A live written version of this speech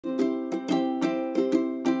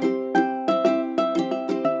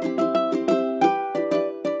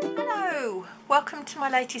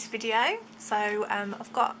latest video. So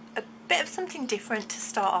I've got a bit of something different to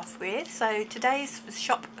start off with. So today's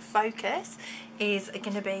shop focus is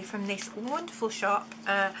going to be from this wonderful shop,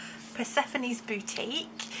 Persephone's Boutique.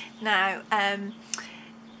 Now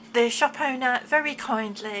the shop owner very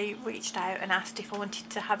kindly reached out and asked if I wanted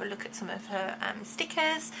to have a look at some of her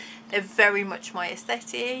stickers. They're very much my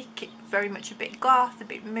aesthetic, very much a bit goth, a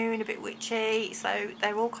bit moon, a bit witchy, so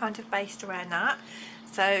they're all kind of based around that.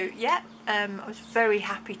 So yeah, I was very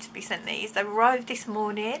happy to be sent these. They arrived this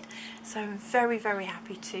morning, so I'm very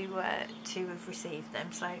happy to have received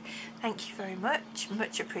them. So thank you very much,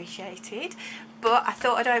 much appreciated. But I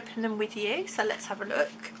thought I'd open them with you, so let's have a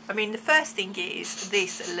look. I mean, the first thing is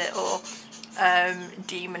this little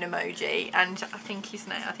demon emoji, and I think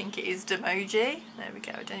it is Demoji. There we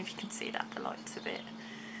go. I don't know if you can see that, the lights a bit.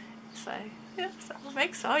 So yeah, so I'm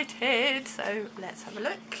excited. So let's have a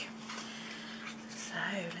look.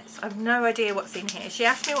 So I've no idea what's in here. She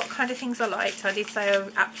asked me what kind of things I liked. I did say I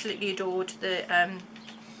absolutely adored the oh,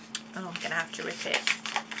 I'm gonna have to rip it.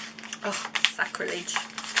 Oh, sacrilege.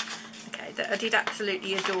 Okay, I did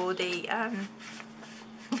absolutely adore the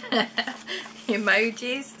the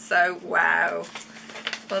emojis. So wow,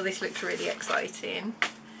 well, this looks really exciting.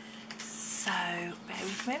 So bear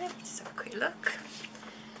with me, let me just have a quick look.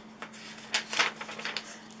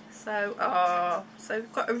 So, so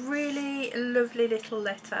we've got a really lovely little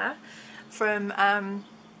letter from,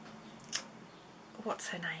 what's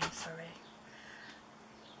her name, sorry.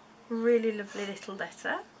 Really lovely little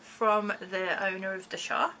letter from the owner of the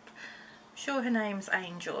shop. I'm sure her name's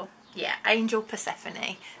Angel. Yeah, Angel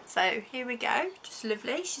Persephone. So here we go, just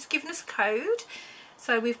lovely. She's given us a code.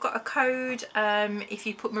 So we've got a code, if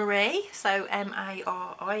you put Marie, so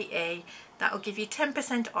M-A-R-I-E, that will give you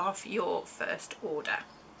 10% off your first order.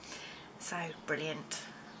 So brilliant.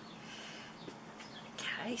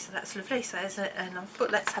 Okay, so that's lovely. So there's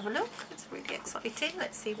let's have a look. It's really exciting.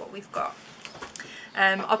 Let's see what we've got.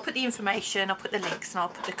 I'll put the information, I'll put the links, and I'll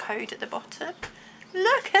put the code at the bottom.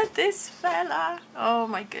 Look at this fella. Oh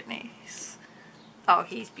my goodness. Oh,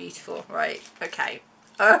 he's beautiful. Right, okay.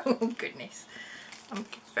 Oh goodness. I'm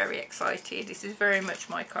very excited. This is very much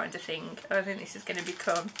my kind of thing. I think this is going to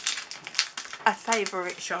become a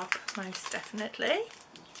favourite shop, most definitely.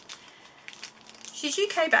 She's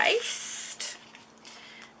UK based.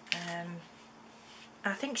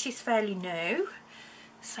 I think she's fairly new.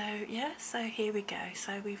 So yeah, so here we go.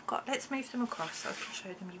 So we've got, let's move them across so I can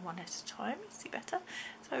show them you one at a time. See better.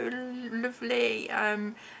 So lovely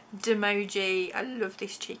Demoji. I love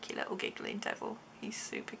this cheeky little giggling devil. He's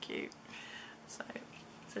super cute. So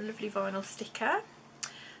it's a lovely vinyl sticker.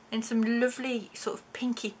 And some lovely sort of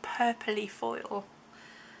pinky purpley foil.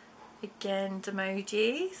 Again,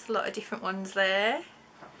 Demojis, a lot of different ones there.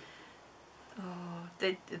 Oh,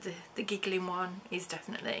 the giggling one is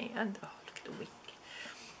definitely, and oh, look at the wink,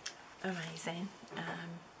 amazing.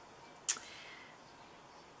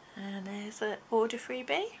 And there's an order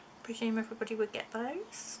freebie. Presume everybody would get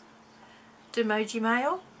those. Demoji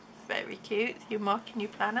mail, very cute. You're marking your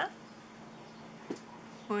planner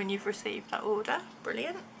when you've received that order.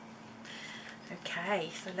 Brilliant. Okay,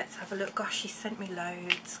 so let's have a look. Gosh, she sent me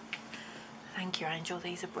loads. Thank you, Angel,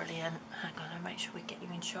 these are brilliant. Hang on, I'll make sure we get you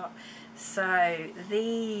in shot. So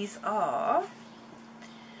these are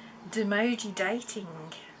Demoji dating.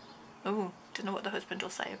 Oh, don't know what the husband will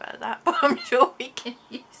say about that, but I'm sure we can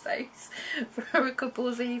use those for a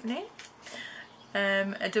couple's evening.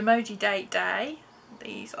 A Demoji date day.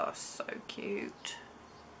 These are so cute.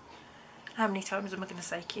 How many times am I going to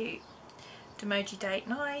say cute? Demoji date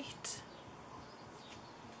night.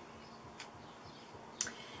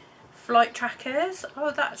 Flight trackers, oh,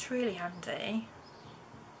 that's really handy.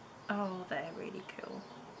 Oh, they're really cool.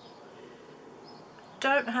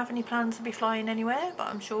 Don't have any plans to be flying anywhere, but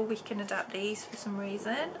I'm sure we can adapt these for some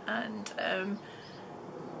reason. And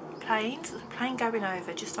planes, there's a plane going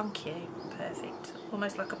over just on cue, perfect,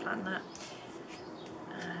 almost like a plan that.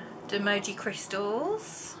 Demoji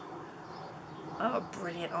crystals, oh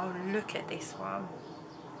brilliant, oh look at this one,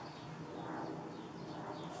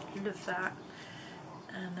 love that.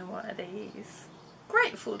 And then what are these?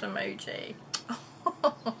 Grateful emoji.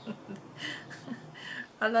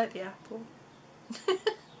 I like the apple.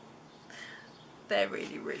 They're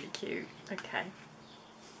really cute. Okay.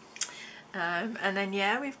 And then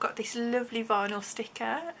yeah, we've got this lovely vinyl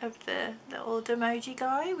sticker of the little Demoji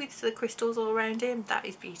guy with the crystals all around him. That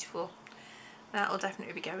is beautiful. That'll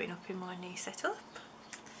definitely be going up in my new setup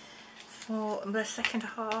for the second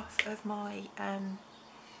half of my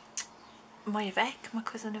my Avec, my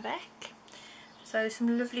cousin Avec. So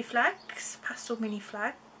some lovely flags, pastel mini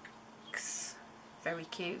flags, very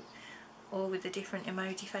cute. all with the different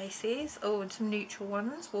emoji faces. Oh, and some neutral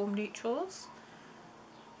ones, warm neutrals.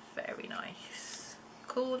 Very nice.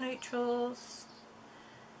 Cool neutrals.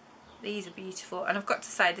 These are beautiful, and I've got to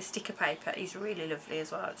say the sticker paper is really lovely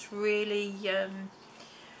as well. It's really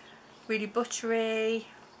really buttery,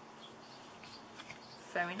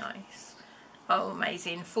 very nice. Oh,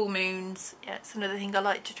 amazing. Full moons, yeah, it's another thing I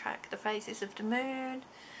like to track, the phases of the moon.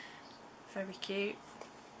 Very cute.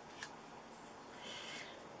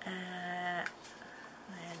 And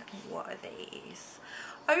what are these?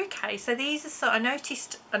 Okay, so these are, so I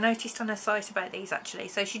noticed on her site about these actually.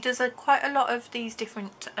 So she does quite a lot of these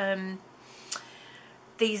different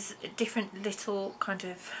little kind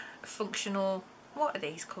of functional, what are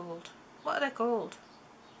these called? What are they called?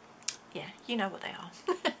 Yeah, you know what they are.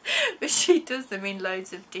 But she does them in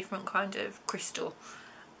loads of different kind of crystal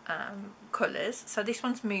colours. So this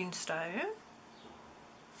one's moonstone,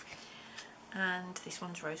 and this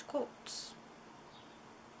one's rose quartz.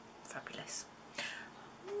 Fabulous.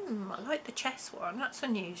 I like the chess one, that's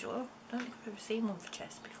unusual. I don't think I've ever seen one for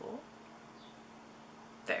chess before.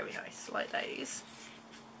 Very nice, like those.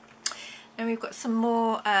 And we've got some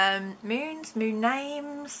more moons, moon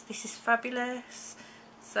names. This is fabulous.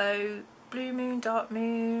 So blue moon, dark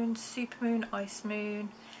moon, super moon, ice moon,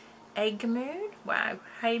 egg moon, wow,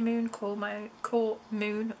 hay moon, core moon,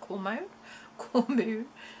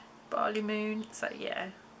 barley moon. So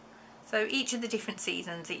yeah, so each of the different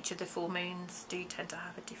seasons, each of the full moons do tend to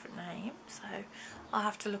have a different name, so I'll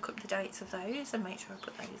have to look up the dates of those and make sure I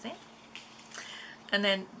put those in. And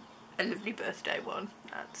then a lovely birthday one,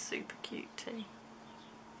 that's super cute too.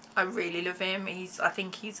 I really love him. I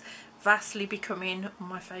think he's vastly becoming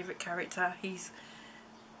my favourite character. He's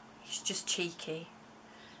just cheeky.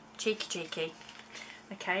 Cheeky.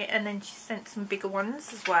 Okay, and then she sent some bigger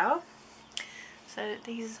ones as well. So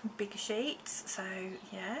these are some bigger sheets, so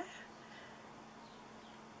yeah.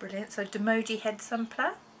 Brilliant. So Demoji head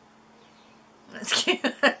sampler. That's cute.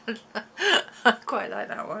 I quite like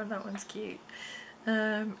that one. That one's cute.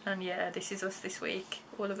 And yeah, this is us this week.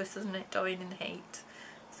 All of us, isn't it, dying in the heat.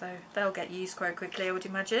 So they'll get used quite quickly, I would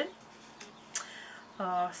imagine.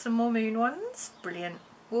 Some more moon ones. Brilliant.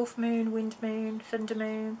 Wolf moon, wind moon, thunder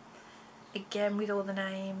moon. Again with all the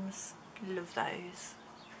names. Love those.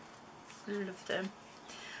 Love them.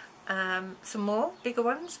 Some more bigger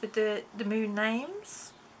ones with the moon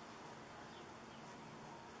names.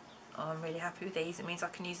 Oh, I'm really happy with these. It means I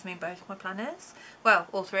can use them in both my planners. Well,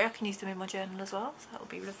 all three. I can use them in my journal as well, so that'll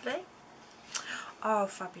be lovely. Oh,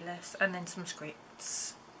 fabulous. And then some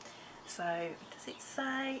scripts. So does it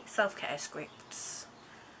say self-care scripts?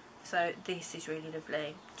 So this is really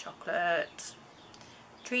lovely. Chocolate,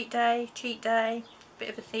 treat day, cheat day, bit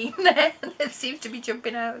of a theme there that seems to be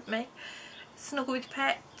jumping out of me. Snuggle with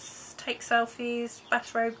pets, take selfies,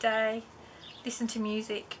 bathrobe day, listen to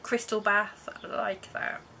music, crystal bath. I like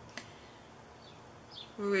that.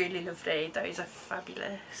 Really lovely. Those are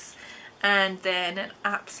fabulous. And then an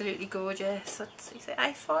absolutely gorgeous, is it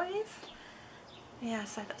A5? Yeah,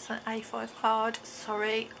 so that's an A5 card.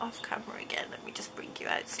 Sorry, off camera again. Let me just bring you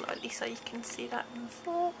out slightly so you can see that in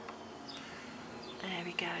full. There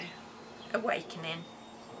we go. Awakening.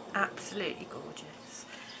 Absolutely gorgeous.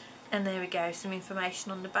 And there we go, some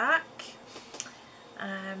information on the back.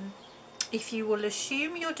 If you will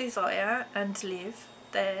assume your desire and live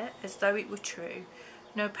there as though it were true,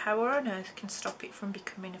 no power on earth can stop it from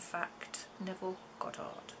becoming a fact. Neville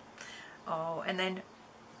Goddard. Oh, and then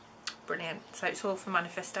brilliant. So it's all for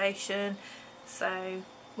manifestation. So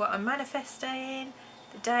what I'm manifesting,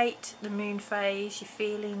 the date, the moon phase, your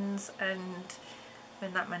feelings, and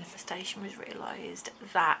when that manifestation was realised.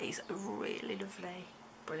 That is really lovely.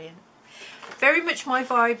 Brilliant. Very much my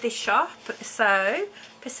vibe, this shop. So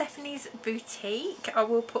Persephone's Boutique, I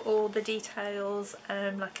will put all the details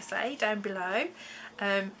like I say down below.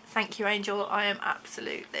 Thank you, Angel. I am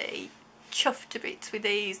absolutely chuffed to bits with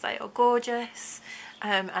these. They are gorgeous,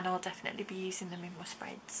 and I'll definitely be using them in my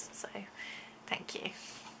spreads, so thank you.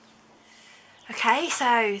 Okay,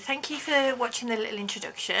 so thank you for watching the little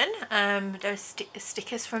introduction. Those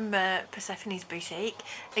stickers from Persephone's Boutique.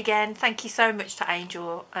 Again, thank you so much to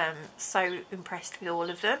Angel. So impressed with all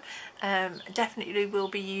of them. Definitely will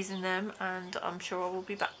be using them, and I'm sure I will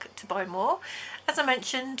be back to buy more. As I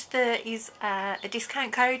mentioned, there is a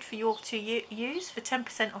discount code for you all to use for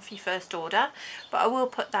 10% off your first order, but I will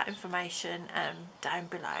put that information down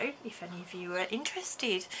below if any of you are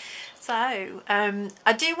interested. So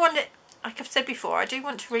I do want to, like I've said before, I do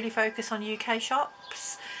want to really focus on UK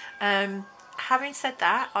shops. Having said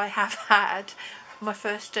that, I have had my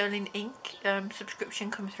first Sterling Ink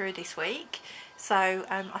subscription come through this week, so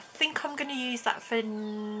I think I'm going to use that for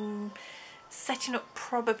setting up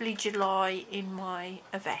probably July in my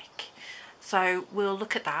avec, so we'll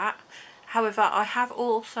look at that. However, I have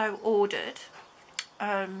also ordered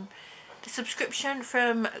the subscription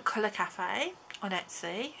from Colour Cafe on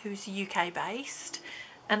Etsy, who's UK based,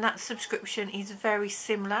 and that subscription is very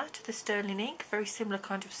similar to the Sterling Ink, very similar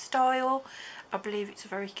kind of style. I believe it's a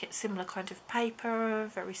very similar kind of paper,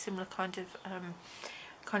 very similar kind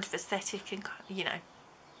of aesthetic, and you know,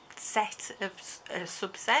 set of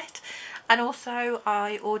subset. And also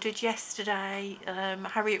I ordered yesterday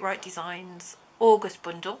Harriet Wright Designs August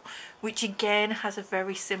bundle, which again has a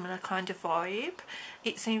very similar kind of vibe,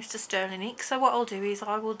 it seems, to Sterling Ink. So what I'll do is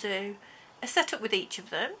I will do a setup with each of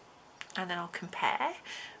them, and then I'll compare.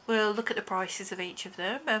 We'll look at the prices of each of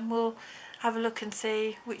them, and we'll have a look and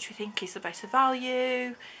see which we think is the better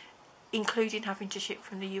value, including having to ship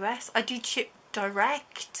from the US. I did ship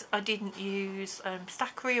direct. I didn't use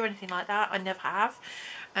stackery or anything like that. I never have.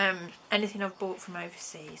 Anything I've bought from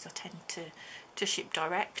overseas I tend to ship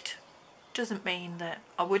direct. Doesn't mean that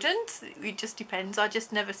I wouldn't, it just depends. I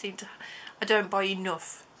just never seem to, I don't buy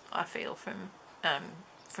enough, I feel, from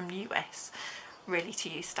the US really to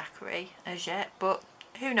use stackery as yet, but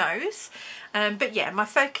who knows. But yeah, my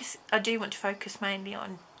focus, I do want to focus mainly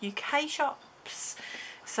on UK shops.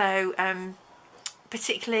 So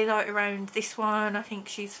particularly like around this one, I think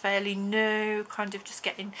she's fairly new, kind of just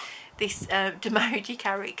getting this Demoji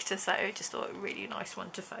character, so I just thought a really nice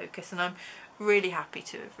one to focus, and I'm really happy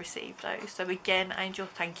to have received those. So again, Angel,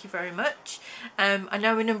 thank you very much. I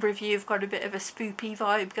know a number of you have got a bit of a spoopy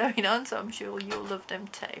vibe going on, so I'm sure you'll love them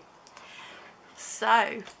too.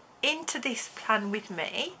 So into this plan with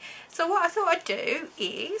me. So what I thought I'd do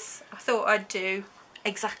is, I thought I'd do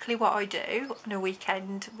exactly what I do on a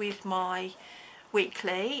weekend with my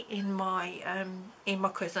weekly in my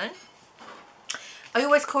cousin. I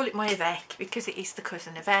always call it my avec because it is the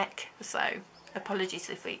cousin avec, so apologies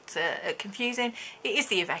if it's confusing. It is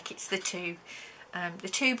the avec, it's the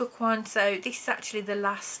two book one. So this is actually the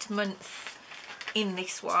last month in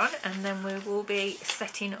this one, and then we will be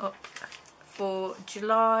setting up for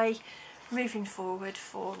July moving forward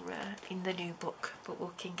for in the new book, but we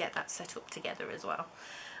can get that set up together as well.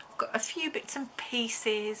 I've got a few bits and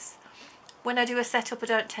pieces. When I do a setup, I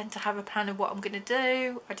don't tend to have a plan of what I'm going to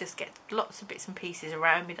do. I just get lots of bits and pieces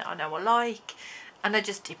around me that I know I like, and I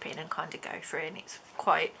just dip in and kind of go through, and it's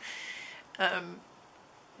quite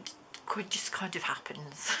just kind of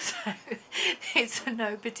happens. So it's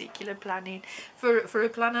no particular planning. For a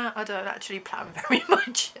planner, I don't actually plan very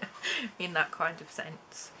much in that kind of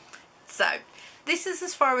sense. So this is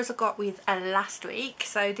as far as I got with last week.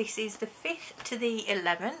 So this is the 5th to the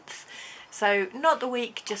 11th. So not the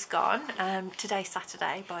week just gone. Today's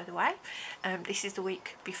Saturday, by the way. This is the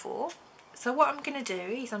week before. So what I'm going to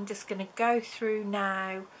do is I'm just going to go through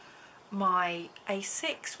now my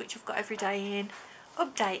A6, which I've got every day in,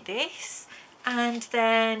 update this, and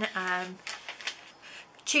then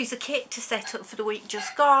choose a kit to set up for the week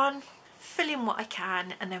just gone, fill in what I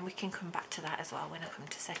can, and then we can come back to that as well when I come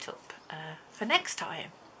to set up for next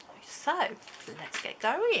time. So let's get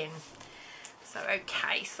going. So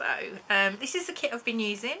okay, so this is the kit I've been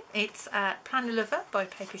using. It's Planner Lover by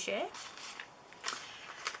Papershare,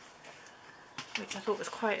 which I thought was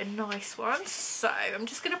quite a nice one. So I'm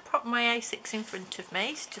just going to pop my A6 in front of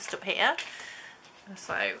me, it's just up here.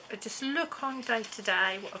 So I just look on day to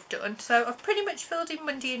day what I've done. So I've pretty much filled in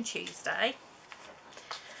Monday and Tuesday.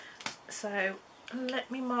 So let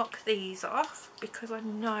me mark these off because I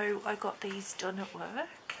know I got these done at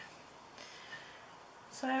work.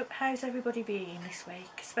 So how's everybody been this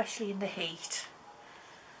week, especially in the heat?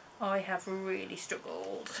 I have really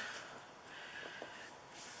struggled.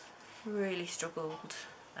 Really struggled.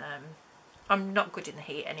 I'm not good in the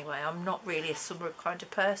heat anyway. I'm not really a summer kind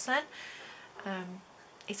of person.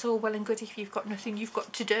 It's all well and good if you've got nothing you've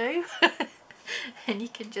got to do and you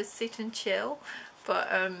can just sit and chill, but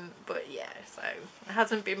yeah, so it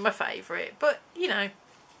hasn't been my favourite, but you know,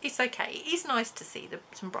 it's okay. It is nice to see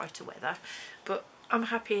some brighter weather, but I'm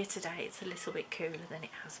happier today. It's a little bit cooler than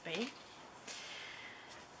it has been.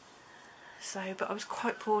 So, but I was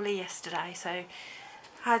quite poorly yesterday, so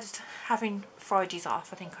having Fridays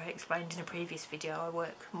off. I think I explained in a previous video I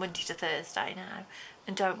work Monday to Thursday now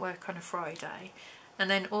and don't work on a Friday, and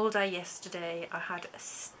then all day yesterday I had a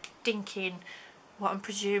stinking, what I'm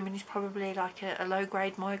presuming is probably like a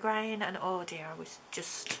low-grade migraine, and oh dear, I was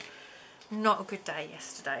just not a good day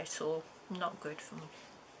yesterday at all. Not good,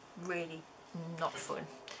 really not fun.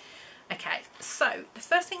 Okay, so the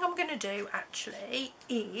first thing I'm going to do actually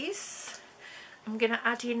is I'm going to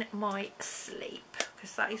add in my sleep,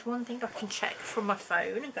 because that is one thing I can check from my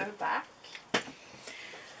phone and go back.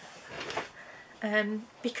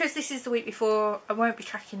 Because this is the week before, I won't be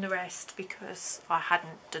tracking the rest because I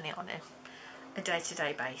hadn't done it on a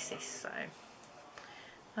day-to-day basis, so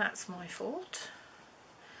that's my fault.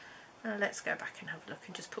 Let's go back and have a look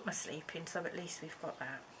and just put my sleep in, so at least we've got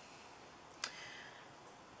that.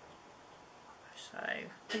 So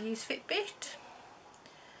I use Fitbit.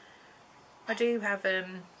 I do have a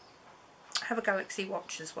Galaxy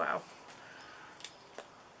Watch as well.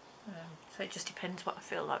 So it just depends what I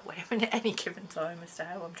feel like wearing at any given time as to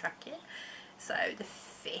how I'm tracking. So the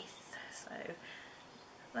 5th, so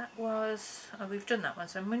that was, oh, we've done that one,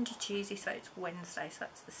 so Monday, Tuesday, so it's Wednesday, so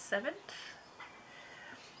that's the 7th.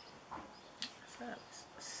 So that's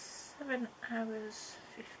 7 hours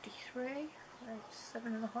 53, so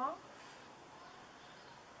 7.5.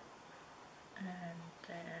 And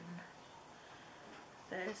then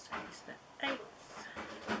Thursday is the 8th.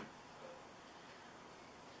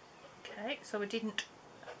 Okay, so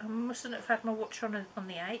I mustn't have had my watch on the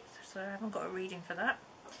 8th, so I haven't got a reading for that.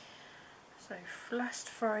 So last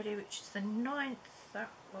Friday, which is the 9th,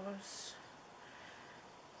 that was,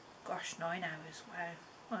 gosh, 9 hours, wow.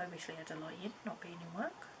 I obviously had a lie in, not being in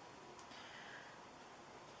work.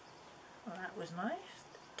 Well, that was nice.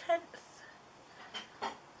 The 10th,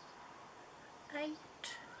 8.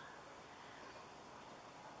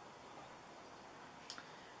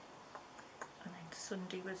 And then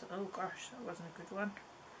Sunday was, oh gosh, that wasn't a good one.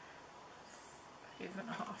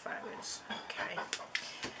 5.5 hours, okay.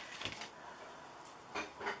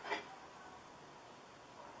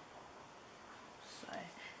 So,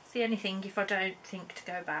 it's the only thing if I don't think to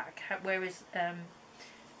go back, whereas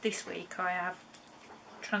this week I have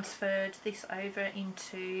transferred this over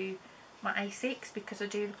into my A6 because I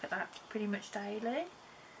do look at that pretty much daily.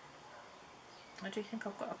 I do think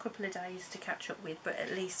I've got a couple of days to catch up with, but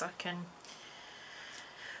at least I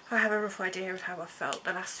have a rough idea of how I felt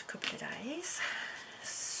the last couple of days.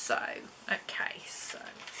 So, okay, so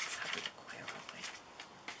let's have a look, where are we?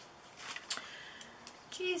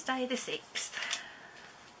 Tuesday the 6th.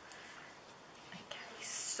 Okay,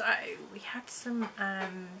 so we had some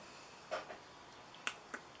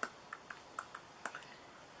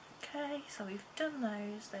okay, so we've done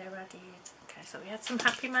those, they're added. Okay, so we had some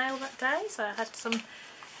Happy Mail that day, so I had some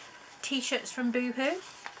t-shirts from Boohoo.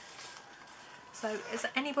 So has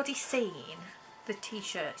anybody seen the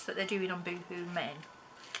t-shirts that they're doing on Boohoo Men?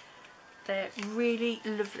 They're really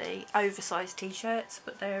lovely oversized t-shirts,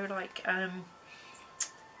 but they're like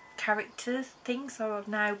character things. So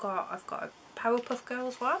I've got a Powerpuff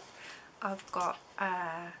Girls one, I've got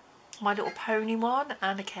My Little Pony one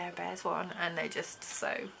and a Care Bears one, and they're just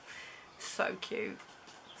so cute.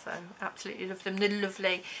 So absolutely love them. They're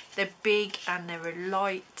lovely, they're big, and they're a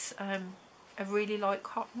really light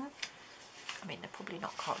cotton. I mean, they're probably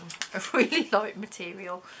not cotton, a really light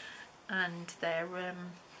material, and they're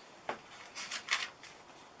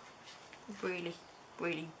really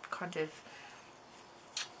kind of,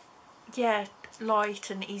 yeah, light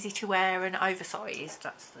and easy to wear and oversized.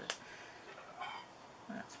 That's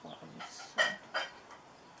what I was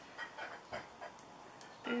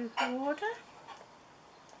Boohoo order.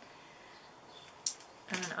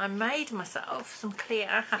 And I made myself some clear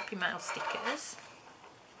Happy Mail stickers.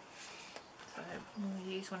 So I'm going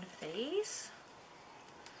to use one of these.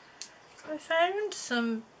 So I found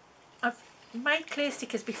some, I've made clear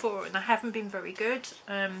stickers before and I haven't been very good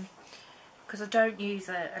because I don't use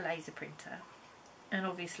a laser printer, and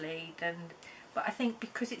obviously then, but I think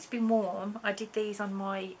because it's been warm, I did these on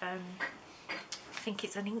my I think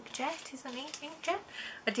it's an inkjet, isn't it? Inkjet.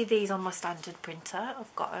 I did these on my standard printer.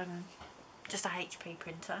 I've got just a HP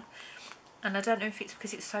printer, and I don't know if it's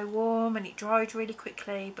because it's so warm and it dried really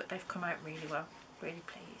quickly, but they've come out really well. Really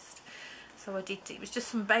pleased. So I did, it was just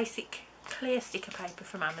some basic clear sticker paper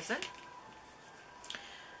from Amazon,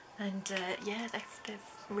 and yeah, they're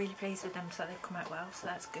really pleased with them, so they've come out well, so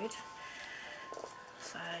that's good.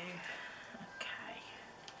 So okay,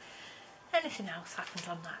 anything else happened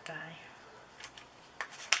on that day?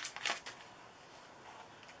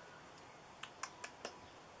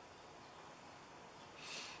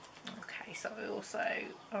 Okay, so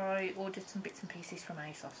I ordered some bits and pieces from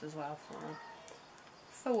ASOS as well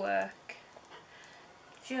for work.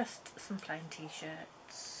 Just some plain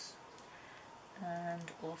t-shirts,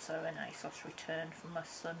 and also an ASOS return from my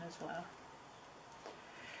son as well,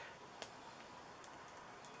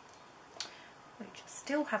 which I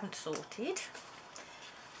still haven't sorted.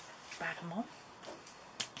 Bad mom.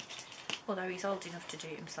 Although he's old enough to do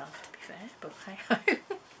it himself, to be fair, but hey ho.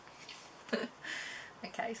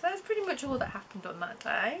 Okay, so that's pretty much all that happened on that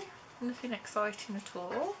day. Nothing exciting at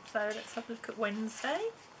all. So let's have a look at Wednesday.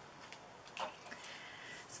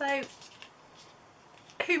 So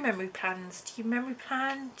who memory plans? Do you memory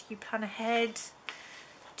plan? Do you plan ahead?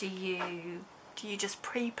 Do you just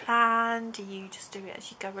pre-plan? Do you just do it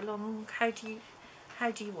as you go along? How do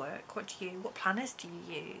you work? What planners do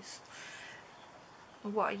you use?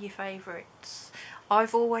 What are your favourites?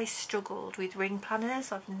 I've always struggled with ring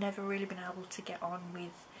planners. I've never really been able to get on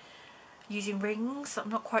with using rings. I'm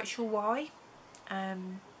not quite sure why.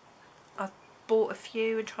 I've bought a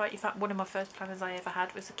few and tried. In fact, one of my first planners I ever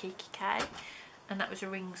had was a Kiki K, and that was a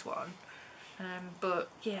rings one. But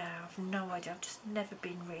yeah, I've no idea. I've just never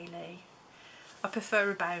been really. I prefer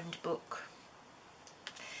a bound book,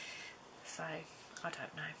 so I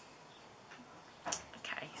don't know.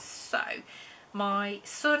 Okay, so my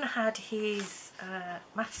son had his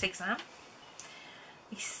maths exam,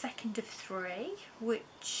 his second of 3,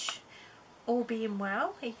 which, all being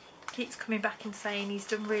well, he keeps coming back and saying he's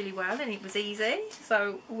done really well and it was easy,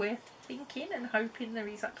 so we're thinking and hoping that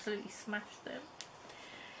he's absolutely smashed them.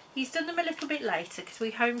 He's done them a little bit later because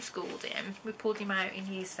we homeschooled him. We pulled him out in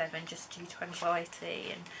year 7 just due to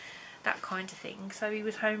anxiety and that kind of thing, so he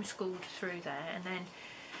was homeschooled through there, and then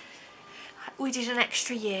we did an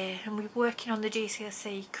extra year and we were working on the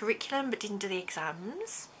GCSE curriculum but didn't do the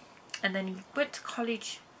exams, and then he went to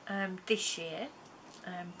college this year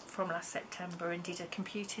from last September and did a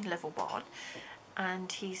computing level 1,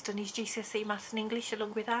 and he's done his GCSE maths and English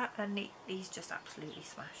along with that, and he's just absolutely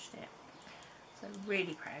smashed it. So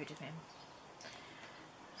really proud of him.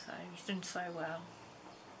 So he's done so well.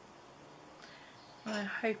 I'm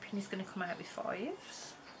hoping he's going to come out with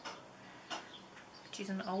 5s, which is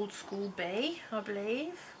an old school B, I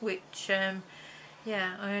believe, which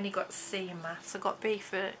yeah, I only got C in maths. I got B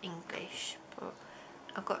for English, but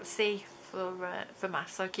I got C for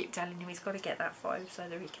maths, so I keep telling him he's got to get that 5 so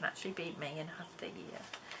that he can actually beat me and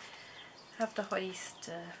have the highest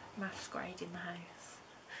maths grade in the house.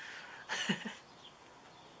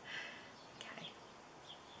 Okay,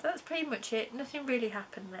 so that's pretty much it. Nothing really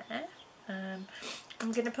happened there.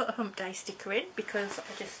 I'm going to put a hump day sticker in because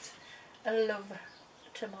I love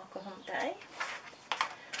to mark a hump day.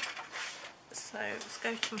 So let's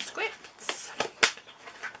go to my scripts.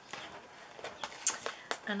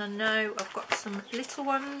 And I know I've got some little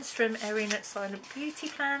ones from Erin at Silent Beauty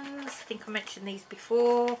Plans. I think I mentioned these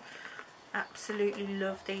before. Absolutely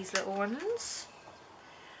love these little ones.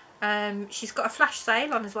 She's got a flash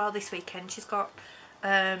sale on as well this weekend. She's got,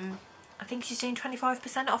 I think she's doing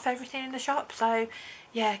 25% off everything in the shop. So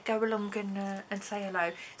yeah, go along and say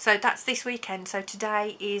hello. So that's this weekend. So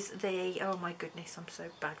today is the, oh my goodness, I'm so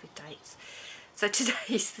bad with dates. So today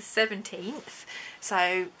is the 17th.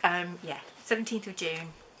 So yeah, 17th of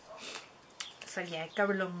June. So yeah, go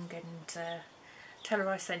along and tell her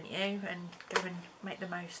I sent you and go and make the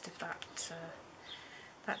most of that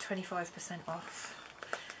 25% off.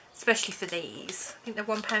 Especially for these. I think they're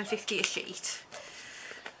 £1.50 a sheet.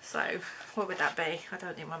 So what would that be? I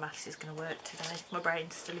don't think my maths is going to work today. My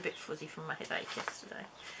brain's still a bit fuzzy from my headache yesterday.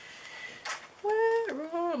 Where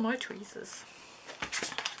are my tweezers?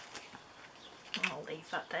 I'll leave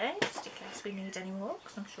that there just in case we need any more,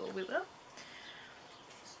 because I'm sure we will.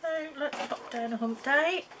 So let's pop down a hump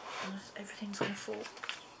day. Everything's going to fall.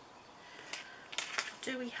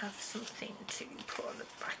 Do we have something to put on the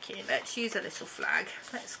back here? Let's use a little flag.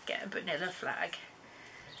 Let's get a vanilla flag.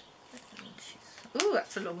 Ooh,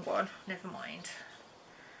 that's a long one. Never mind.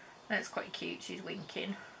 That's quite cute. She's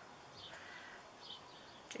winking.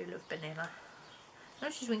 Do love vanilla. Oh,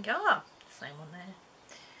 she's winking. Ah, same one there.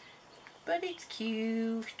 But it's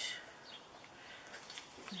cute.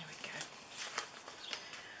 There we go.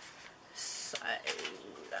 So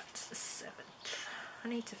that's the 7th. I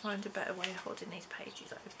need to find a better way of holding these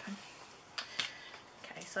pages open.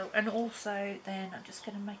 Okay, so, and also then I'm just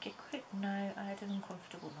going to make a quick note. I had an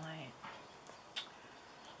uncomfortable night.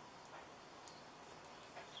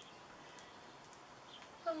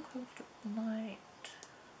 Uncomfortable night.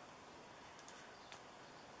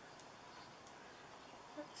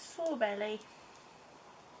 Sore belly.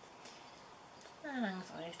 And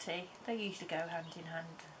anxiety. They usually go hand in hand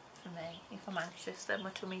for me. If I'm anxious, then my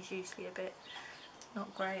tummy's usually a bit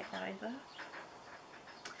not great either.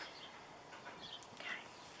 Okay,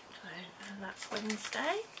 so that's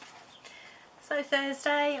Wednesday. So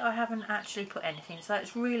Thursday I haven't actually put anything, so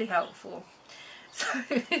that's really helpful. So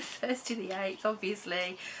Thursday the 8th,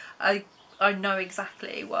 obviously I know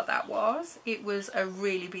exactly what that was. It was a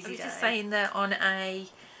really busy day. Just saying that on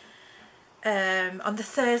the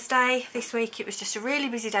Thursday this week it was just a really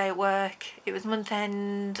busy day at work. It was month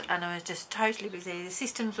end and I was just totally busy. The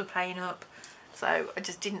systems were playing up, so I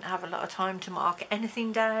just didn't have a lot of time to mark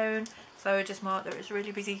anything down, so I just marked that it was a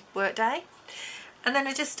really busy work day. And then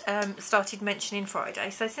I just started mentioning Friday.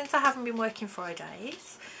 So since I haven't been working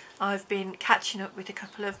Fridays, I've been catching up with a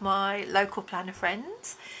couple of my local planner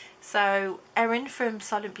friends. So Erin from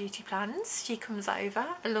Silent Beauty Plans, she comes over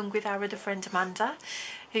along with our other friend Amanda,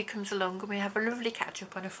 who comes along, and we have a lovely catch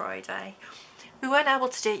up on a Friday. We weren't able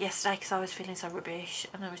to do it yesterday because I was feeling so rubbish,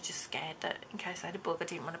 and I was just scared that in case I had a bug I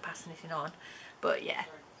didn't want to pass anything on. But yeah,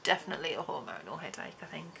 definitely a hormonal headache, I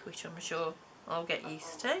think, which I'm sure I'll get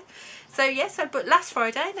used to. So yeah, but last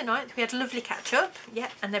Friday the 9th we had a lovely catch up, yeah,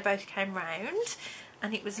 and they both came round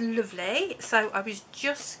and it was lovely. So I was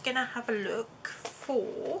just gonna have a look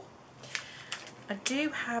for, I do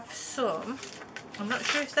have some, I'm not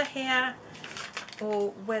sure if they're here or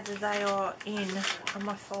whether they are on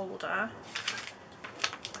my folder.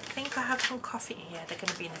 I think I have some coffee here, they're going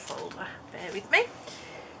to be in the folder, bear with me.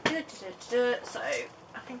 So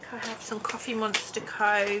I think I have some Coffee Monster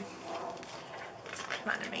Co.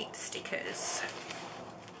 Planner Meet stickers.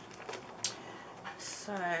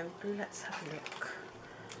 So let's have a look.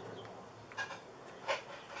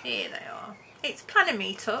 Here they are. It's Planner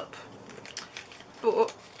Meetup,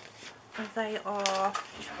 but they are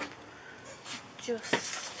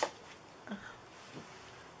just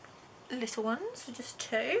little ones, so just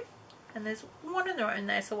 2, and there's one of their own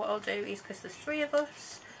there. So what I'll do is, because there's 3 of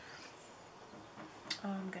us,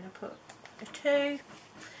 I'm going to put a 2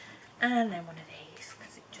 and then one of these,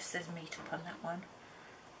 because it just says Meetup on that one.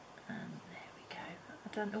 And there we go. I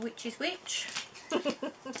don't know which is which.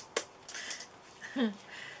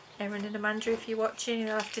 Erin and Amanda, if you're watching, you'll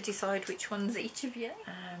have to decide which one's each of you.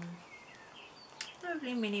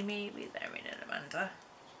 Lovely mini me with Erin and Amanda.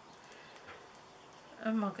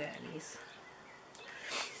 And my girlies.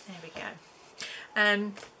 There we go.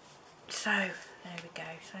 So there we go.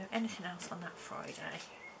 So anything else on that Friday?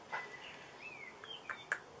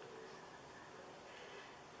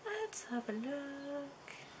 Let's have a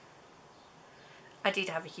look. I did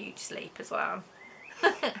have a huge sleep as well.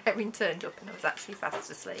 Erin turned up and I was actually fast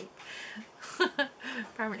asleep.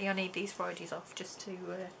 Apparently I need these Fridays off just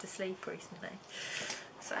to sleep recently.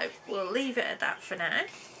 So we'll leave it at that for now.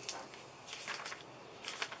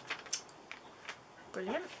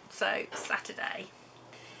 Brilliant. So Saturday.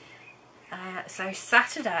 So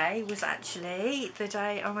Saturday was actually the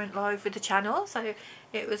day I went live with the channel. So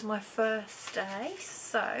it was my first day.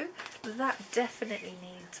 So that definitely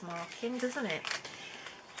needs marking, doesn't it?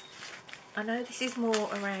 I know this is more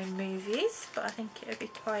around movies, but I think it would be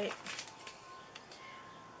quite,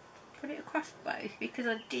 put it across both, because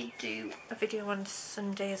I did do a video on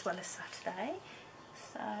Sunday as well as Saturday.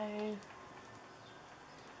 So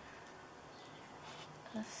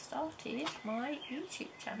I started my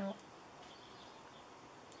YouTube channel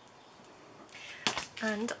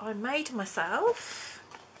and I made myself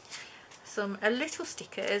some little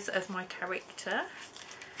stickers of my character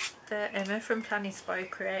that Emma from Planning Spy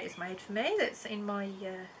Creators made for me. That's in my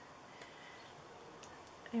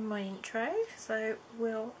intro. So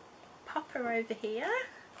we'll pop her over here,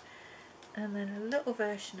 and then a little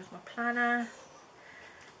version of my planner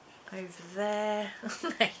over there.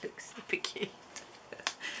 They look super cute.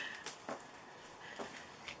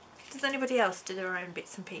 Does anybody else do their own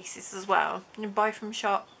bits and pieces as well? You buy from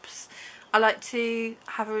shops. I like to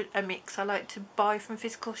have a mix. I like to buy from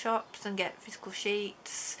physical shops and get physical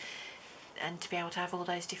sheets, and to be able to have all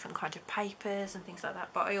those different kinds of papers and things like that.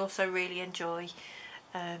 But I also really enjoy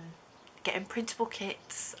getting printable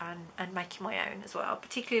kits and making my own as well.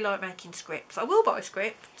 Particularly like making scripts. I will buy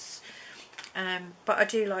scripts, but I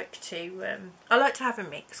do like to I like to have a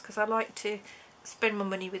mix, because I like to spend my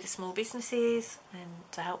money with the small businesses and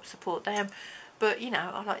to help support them, but you know,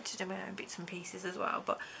 I like to do my own bits and pieces as well.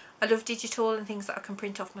 But I love digital and things that I can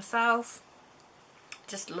print off myself.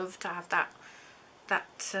 Just love to have that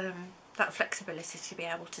flexibility to be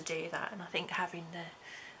able to do that. And I think having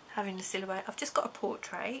the silhouette, I've just got a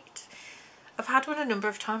portrait. I've had one a number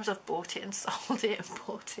of times. I've bought it and sold it and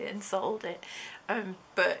bought it and sold it,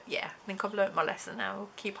 but yeah, I think I've learnt my lesson now. I'll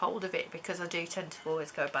keep hold of it, because I do tend to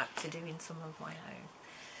always go back to doing some of my own.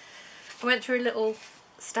 I went through a little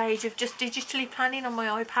stage of just digitally planning on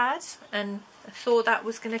my iPad, and I thought that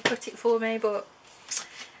was going to cut it for me, but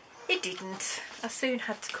it didn't. I soon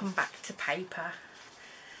had to come back to paper.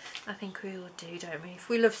 I think we all do, don't we? If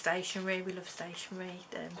we love stationery, we love stationery.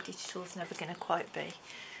 Digital's never going to quite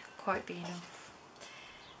be enough.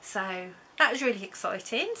 So that was really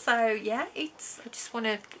exciting. So yeah, I just want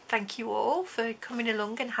to thank you all for coming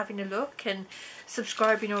along and having a look and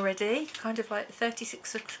subscribing already. Kind of like 36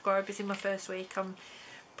 subscribers in my first week. I'm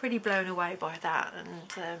pretty blown away by that,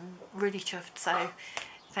 and really chuffed. So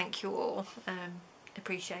thank you all.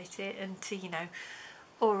 Appreciate it. And to, you know,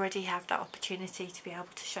 already have that opportunity to be able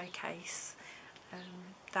to showcase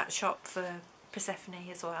that shop for Persephone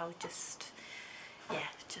as well. Just, yeah,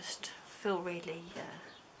 just feel really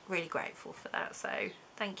really grateful for that, so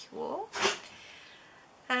thank you all.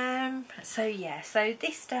 So yeah, so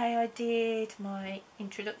this day I did my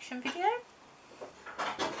introduction video,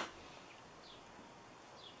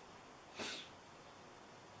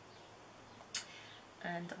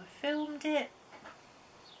 and I filmed it,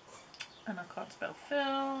 and I can't spell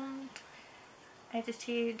filmed,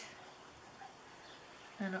 edited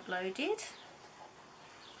and uploaded.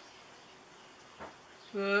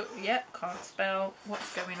 Yep, can't spell.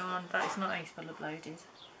 What's going on? That is not how you spell uploaded.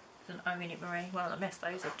 There's an O in it, Marie. Well, I messed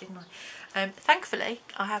those up, didn't I? Thankfully,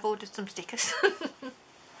 I have ordered some stickers.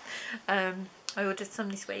 I ordered some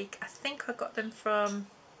this week. I think I got them from,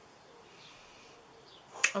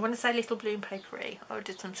 I want to say Little Bloom Papery. I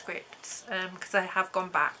ordered some scripts because I have gone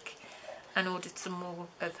back and ordered some more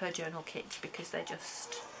of her journal kits because they're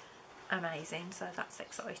just amazing, so that's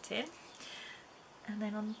exciting. And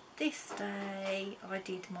then on this day I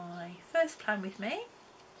did my first plan with me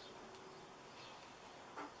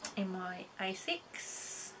in my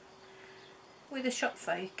A6 with a shop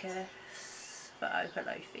focus for Oh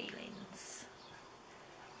Hello Feelings.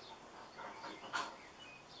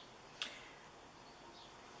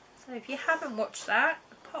 So if you haven't watched that,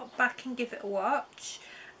 pop back and give it a watch.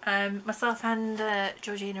 Myself and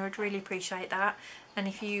Georgina would really appreciate that, and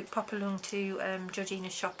if you pop along to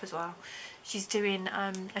Georgina's shop as well. She's doing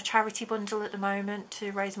a charity bundle at the moment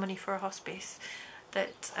to raise money for a hospice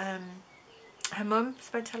that her mum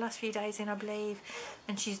spent her last few days in, I believe,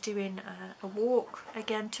 and she's doing a walk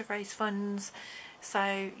again to raise funds.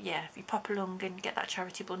 So yeah, if you pop along and get that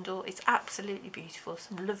charity bundle, it's absolutely beautiful,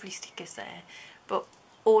 some lovely stickers there, but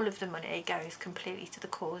all of the money goes completely to the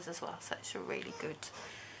cause as well, so it's a really good,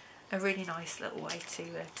 a really nice little way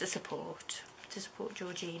to support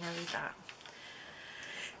Georgina with that.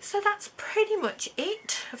 So that's pretty much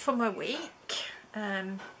it for my week.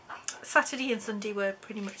 Saturday and Sunday were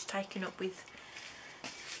pretty much taken up with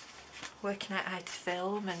working out how to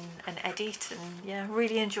film and edit, and yeah,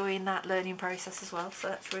 really enjoying that learning process as well, so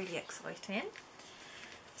that's really exciting.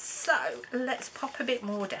 So let's pop a bit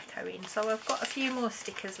more deco in. So I've got a few more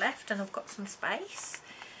stickers left and I've got some space.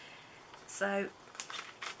 So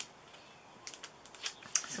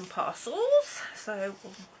some parcels, so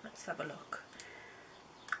let's have a look.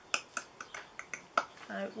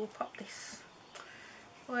 So we'll pop this,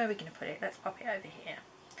 where are we going to put it? Let's pop it over here.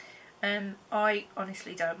 I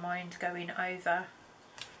honestly don't mind going over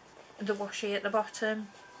the washi at the bottom.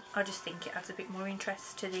 I just think it adds a bit more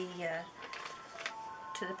interest to the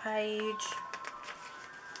page.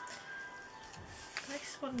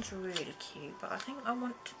 This one's really cute, but I think I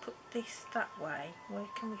want to put this that way. Where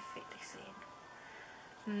can we fit this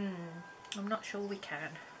in? I'm not sure we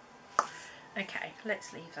can. Okay,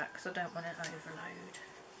 let's leave that because I don't want to overload.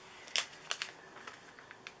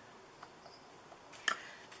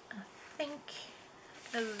 I think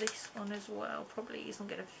this one as well probably isn't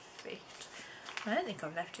going to fit. I don't think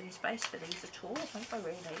I've left any space for these at all, have I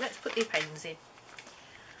really? Let's put the pens in.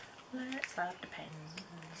 Let's have the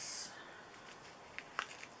pens,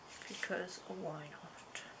 because why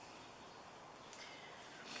not?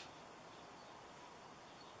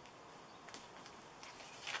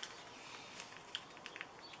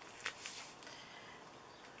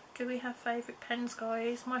 Do we have favourite pens,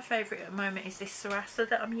 guys? My favourite at the moment is this Sarasa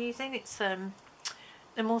that I'm using. It's the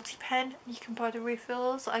multi-pen. You can buy the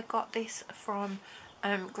refills. I got this from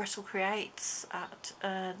Gretel Creates at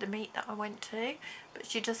the meet that I went to, but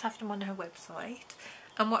she does have them on her website.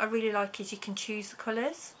 And what I really like is you can choose the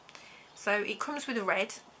colours. So it comes with a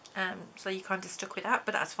red, so you kind of stuck with that,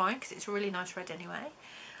 but that's fine because it's a really nice red anyway.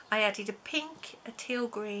 I added a pink, a teal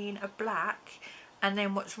green, a black, and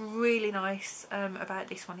then what's really nice about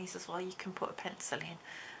this one is as well you can put a pencil in.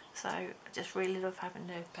 So I just really love having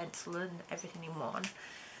the pencil and everything in one.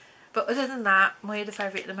 But other than that, my other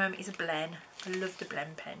favourite at the moment is a Blen. I love the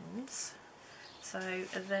Blen pens, so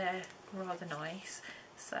they're rather nice.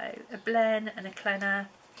 So a Blen and a Clenna,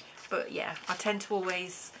 but yeah, I tend to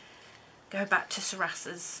always go back to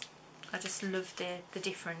Sarasas. I just love the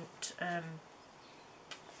different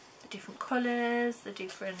colours, the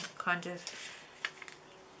different kind of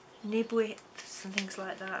nib widths and things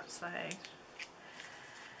like that. So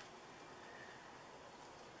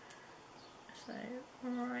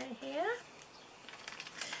right here,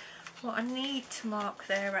 what I need to mark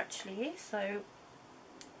there actually is, so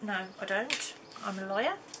no I don't, I'm a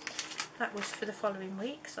liar, that was for the following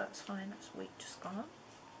week, so that's fine, that's a week just gone.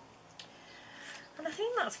 And I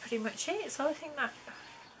think that's pretty much it, so I think that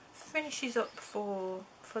finishes up for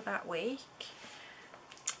that week.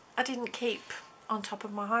 I didn't keep on top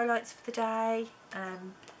of my highlights for the day.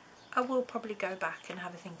 I will probably go back and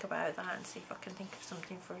have a think about that and see if I can think of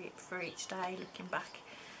something for each day, looking back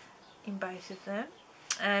in both of them.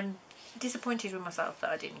 Disappointed with myself that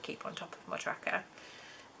I didn't keep on top of my tracker,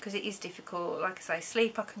 because it is difficult. Like I say,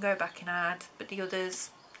 sleep I can go back and add, but the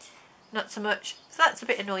others not so much, so that's a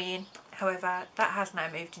bit annoying. However, that has now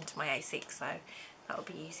moved into my A6, so that'll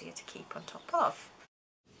be easier to keep on top of.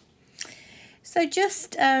 So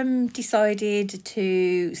just decided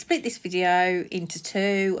to split this video into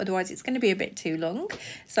two, otherwise it's going to be a bit too long.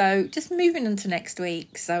 So just moving on to next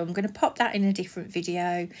week. So I'm going to pop that in a different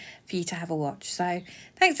video for you to have a watch. So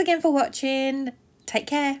thanks again for watching. Take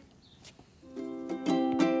care.